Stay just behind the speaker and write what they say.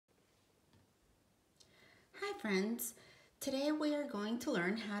friends, today we are going to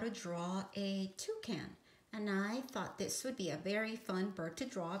learn how to draw a toucan, and I thought this would be a very fun bird to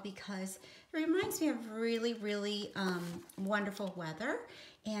draw because it reminds me of really wonderful weather.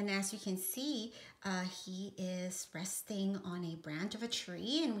 And as you can see, he is resting on a branch of a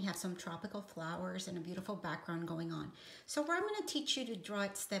tree, and we have some tropical flowers and a beautiful background going on. So where I'm going to teach you to draw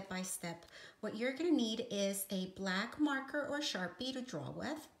it step by step, what you're going to need is a black marker or Sharpie to draw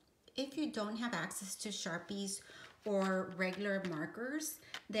with. If you don't have access to Sharpies or regular markers,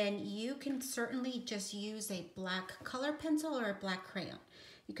 then you can certainly just use a black color pencil or a black crayon.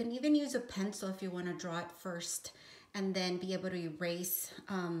 You can even use a pencil if you want to draw it first and then be able to erase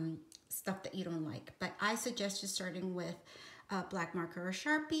stuff that you don't like. But I suggest you starting with a black marker or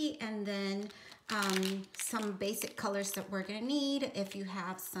Sharpie, and then some basic colors that we're gonna need. If you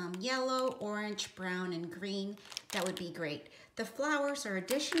have some yellow, orange, brown, and green, that would be great. The flowers are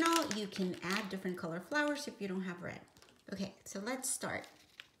additional. You can add different color flowers if you don't have red. Okay, so let's start.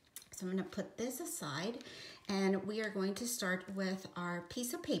 So I'm gonna put this aside, and we are going to start with our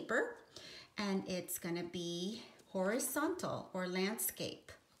piece of paper, and it's gonna be horizontal or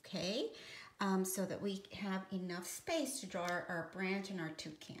landscape, okay? So that we have enough space to draw our branch and our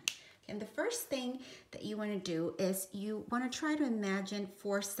toucan. And the first thing that you want to do is you want to try to imagine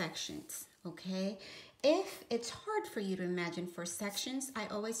 4 sections, okay? If it's hard for you to imagine 4 sections, I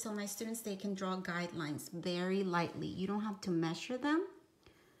always tell my students they can draw guidelines very lightly. You don't have to measure them.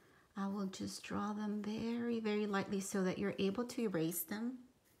 I will just draw them very lightly so that you're able to erase them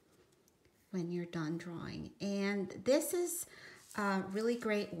when you're done drawing. And this is a really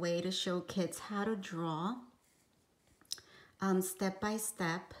great way to show kids how to draw step by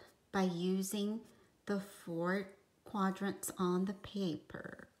step by using the 4 quadrants on the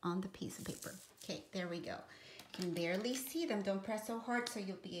paper, on the piece of paper. Okay, there we go. You can barely see them. Don't press so hard so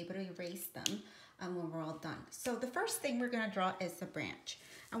you'll be able to erase them when we're all done. So the first thing we're gonna draw is the branch.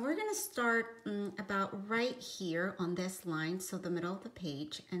 And we're gonna start about right here on this line, so the middle of the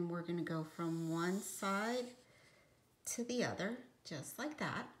page, and we're gonna go from one side to the other, just like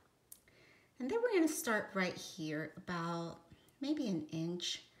that. And then we're gonna start right here, about maybe an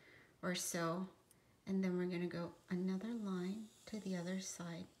inch or so. And then we're gonna go another line to the other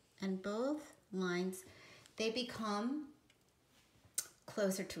side. And both lines, they become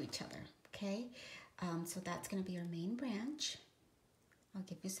closer to each other, okay? So that's gonna be our main branch. I'll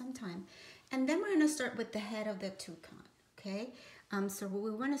give you some time. And then we're gonna start with the head of the toucan, okay? So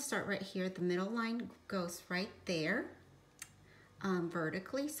we wanna start right here. The middle line goes right there.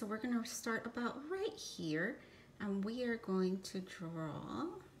 Vertically, so we're going to start about right here, and we are going to draw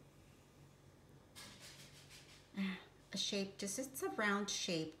a shape, just it's a round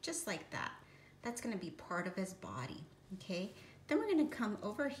shape, just like that. That's going to be part of his body, okay? Then we're going to come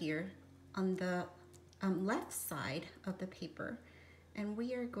over here on the left side of the paper, and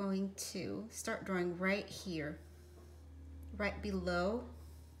we are going to start drawing right here, right below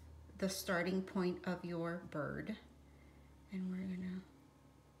the starting point of your bird. And we're gonna,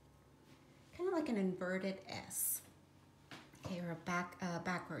 kind of like an inverted S, okay, or a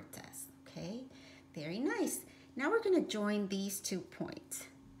backwards S, okay? Very nice. Now we're gonna join these 2 points.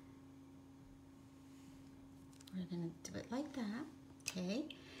 We're gonna do it like that, okay?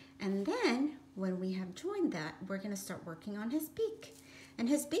 And then when we have joined that, we're gonna start working on his beak. And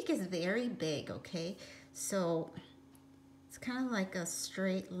his beak is very big, okay? So it's kind of like a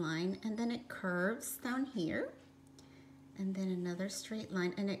straight line, and then it curves down here. And then another straight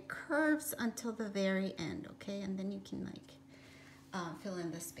line, and it curves until the very end, okay? And then you can like fill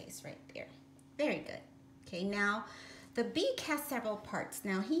in the space right there. Very good. Okay, now the beak has several parts.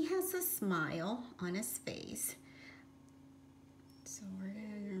 Now he has a smile on his face. So we're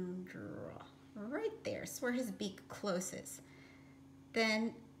gonna draw right there. It's where his beak closes.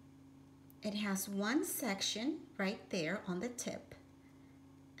 Then it has one section right there on the tip.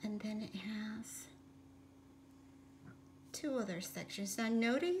 And then it has 2 other sections. Now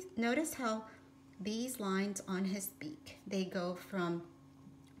notice how these lines on his beak, they go from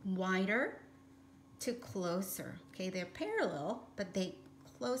wider to closer, okay? They're parallel, but they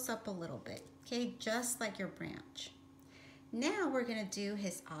close up a little bit, okay? Just like your branch. Now we're gonna do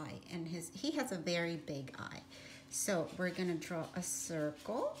his eye, and he has a very big eye. So we're gonna draw a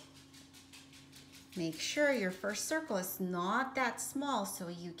circle. Make sure your first circle is not that small so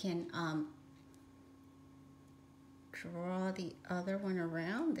you can draw the other one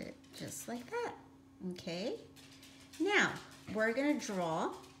around it, just like that, okay? Now, we're gonna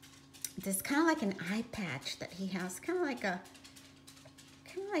draw this kind of like an eye patch that he has, kind of like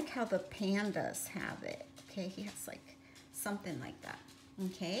how the pandas have it, okay? He has like something like that,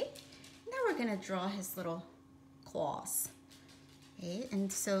 okay? Now we're gonna draw his little claws. Okay,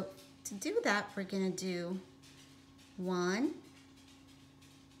 and so to do that, we're gonna do 1,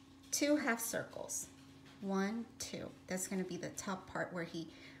 2 half circles. 1, 2. That's gonna be the top part where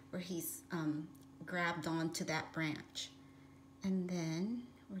he's grabbed onto that branch. And then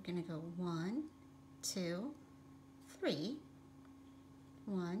we're gonna go 1, 2, 3.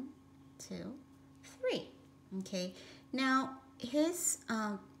 1, 2, 3. Okay, now his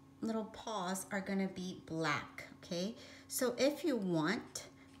little paws are gonna be black. Okay, so if you want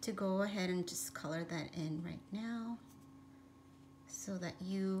to go ahead and just color that in right now so that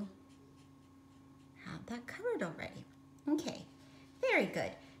you have that covered already. Okay, very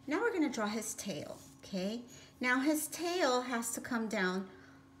good. Now we're gonna draw his tail. Okay, now his tail has to come down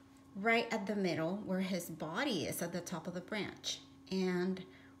right at the middle where his body is at the top of the branch. And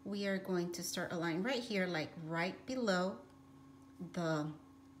we are going to start a line right here, like right below the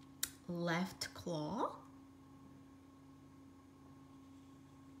left claw.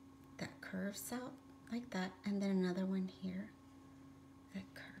 That curves out like that, and then another one here that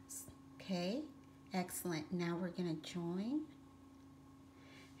curves. Okay, excellent. Now we're gonna join,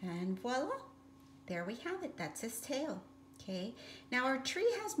 and voila, there we have it. That's his tail. Okay, now our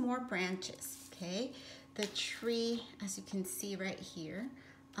tree has more branches. Okay, the tree, as you can see right here,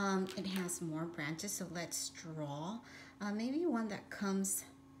 it has more branches. So let's draw maybe one that comes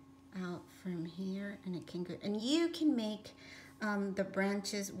out from here, and it can go, and you can make the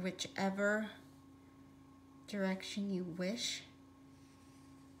branches whichever direction you wish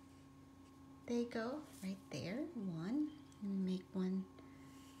they go. Right there, one. And make one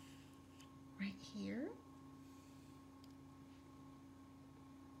right here.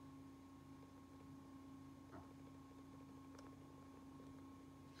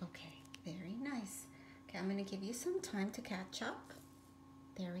 Okay, very nice. Okay, I'm gonna give you some time to catch up.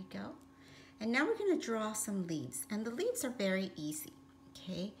 There we go. And now we're gonna draw some leaves, and the leaves are very easy,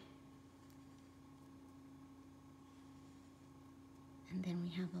 okay? And then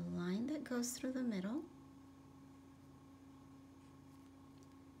we have a line that goes through the middle.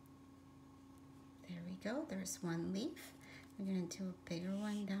 There we go, there's one leaf. We're gonna do a bigger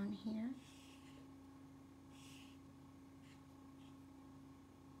one down here.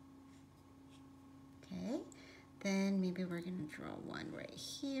 Okay, then maybe we're gonna draw one right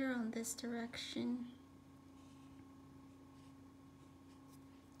here on this direction.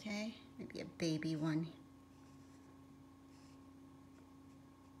 Okay, maybe a baby one.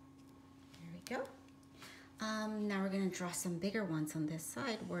 There we go. Now we're gonna draw some bigger ones on this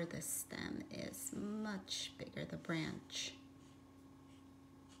side where the stem is much bigger, the branch.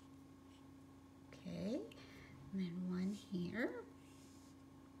 Okay, and then one here.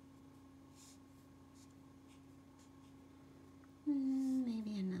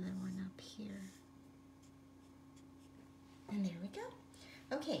 Maybe another one up here. And there we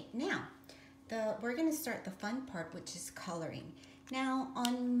go. Okay, now we're gonna start the fun part, which is coloring. Now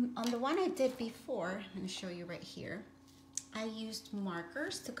on the one I did before, I'm gonna show you right here, I used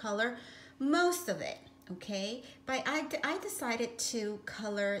markers to color most of it, okay? But I decided to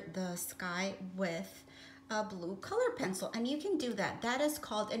color the sky with a blue color pencil, and you can do that. That is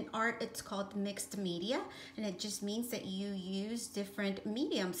called, in art, it's called mixed media, and it just means that you use different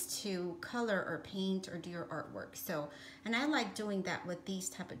mediums to color or paint or do your artwork. So, and I like doing that with these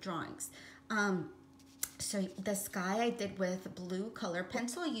type of drawings. So the sky I did with blue color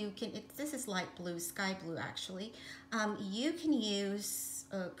pencil. You can, this is light blue, sky blue actually. You can use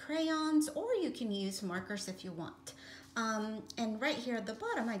crayons, or you can use markers if you want. And right here at the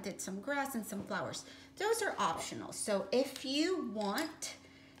bottom, I did some grass and some flowers. Those are optional. So if you want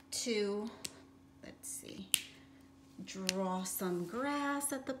to, let's see, draw some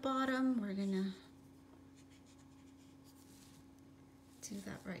grass at the bottom, we're gonna do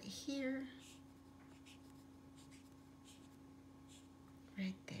that right here.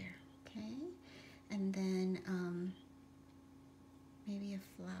 Right there, okay? And then maybe a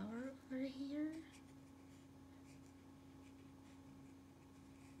flower over here.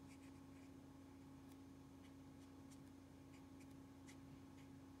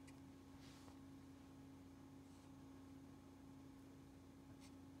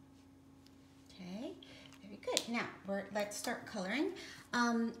 Okay, very good. Now, let's start coloring.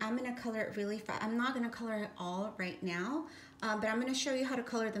 I'm gonna color it really fast. I'm not gonna color it all right now, but I'm gonna show you how to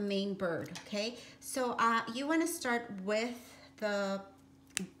color the main bird, okay? So you wanna start with the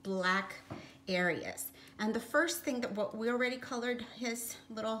black areas. And the first thing that we already colored his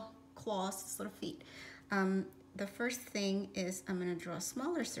little claws, his little feet. The first thing is I'm gonna draw a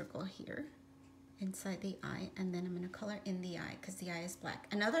smaller circle here, inside the eye, and then I'm going to color in the eye because the eye is black.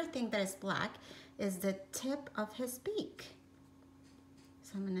 Another thing that is black is the tip of his beak.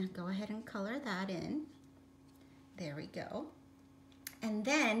 So I'm going to go ahead and color that in. There we go. And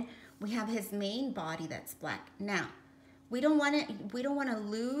then we have his main body that's black. Now, we don't want to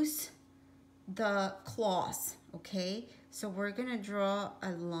lose the claws, okay? So we're going to draw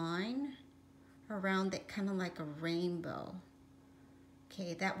a line around it, kind of like a rainbow.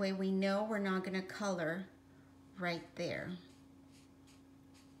 Okay, that way we know we're not going to color right there.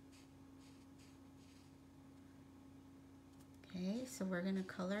 Okay, so we're going to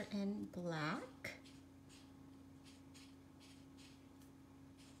color in black.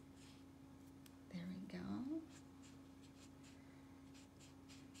 There we go.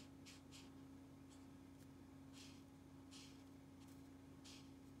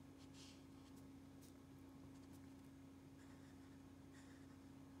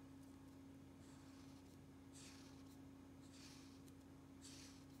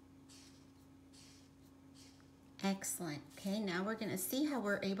 Excellent. Okay, now we're going to see how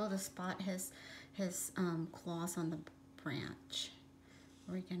we're able to spot his claws on the branch.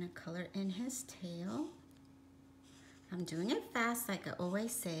 We're going to color in his tail. I'm doing it fast, like I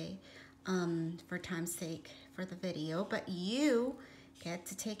always say, for time's sake for the video, but you get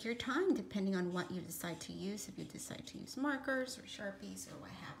to take your time depending on what you decide to use, if you decide to use markers or Sharpies or what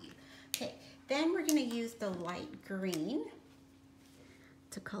have you. Okay, then we're going to use the light green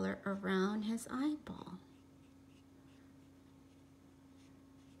to color around his eyeball.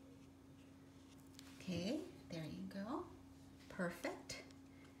 Okay, there you go. Perfect.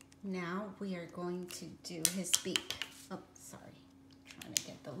 Now we are going to do his beak. Oh, sorry. Trying to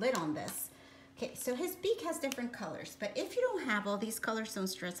get the lid on this. Okay, so his beak has different colors, but if you don't have all these colors, don't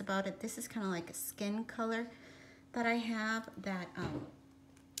stress about it. This is kind of like a skin color that I have that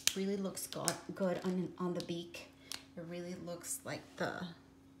really looks good on the beak. It really looks like the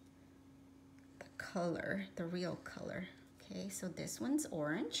color, the real color. Okay, so this one's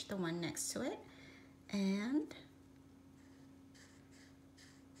orange, the one next to it. And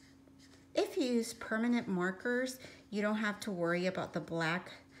if you use permanent markers, you don't have to worry about the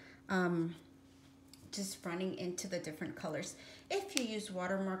black just running into the different colors. If you use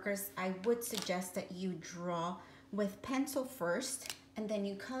water markers, I would suggest that you draw with pencil first, and then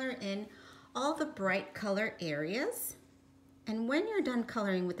you color in all the bright color areas. And when you're done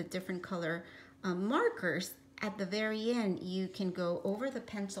coloring with the different color markers, at the very end, you can go over the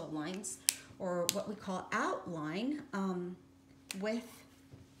pencil lines, or what we call outline, with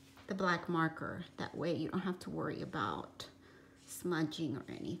the black marker. That way you don't have to worry about smudging or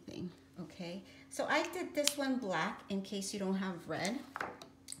anything, okay? So I did this one black in case you don't have red.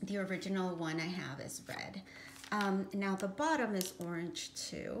 The original one I have is red. Now the bottom is orange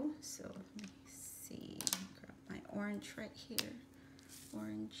too. So let me see, grab my orange right here.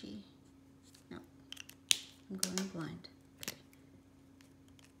 Orangey, no, I'm going blind.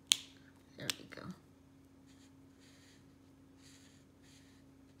 There we go.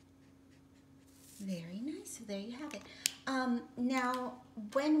 Very nice. So there you have it. Now,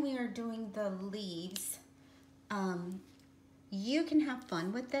 when we are doing the leaves, you can have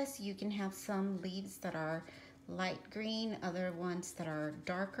fun with this. You can have some leaves that are light green, other ones that are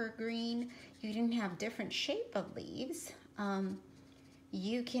darker green. You can have different shape of leaves.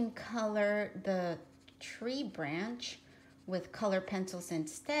 You can color the tree branch with color pencils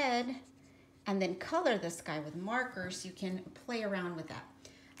instead, and then color the sky with markers. You can play around with that.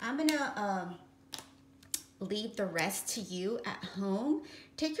 I'm gonna leave the rest to you at home.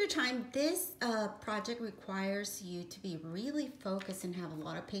 Take your time. This project requires you to be really focused and have a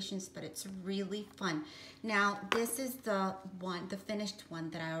lot of patience, but it's really fun. Now, this is the finished one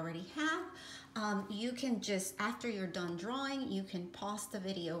that I already have. You can just, after you're done drawing, you can pause the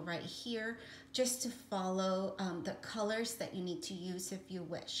video right here just to follow the colors that you need to use if you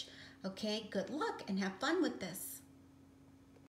wish. Okay, good luck and have fun with this.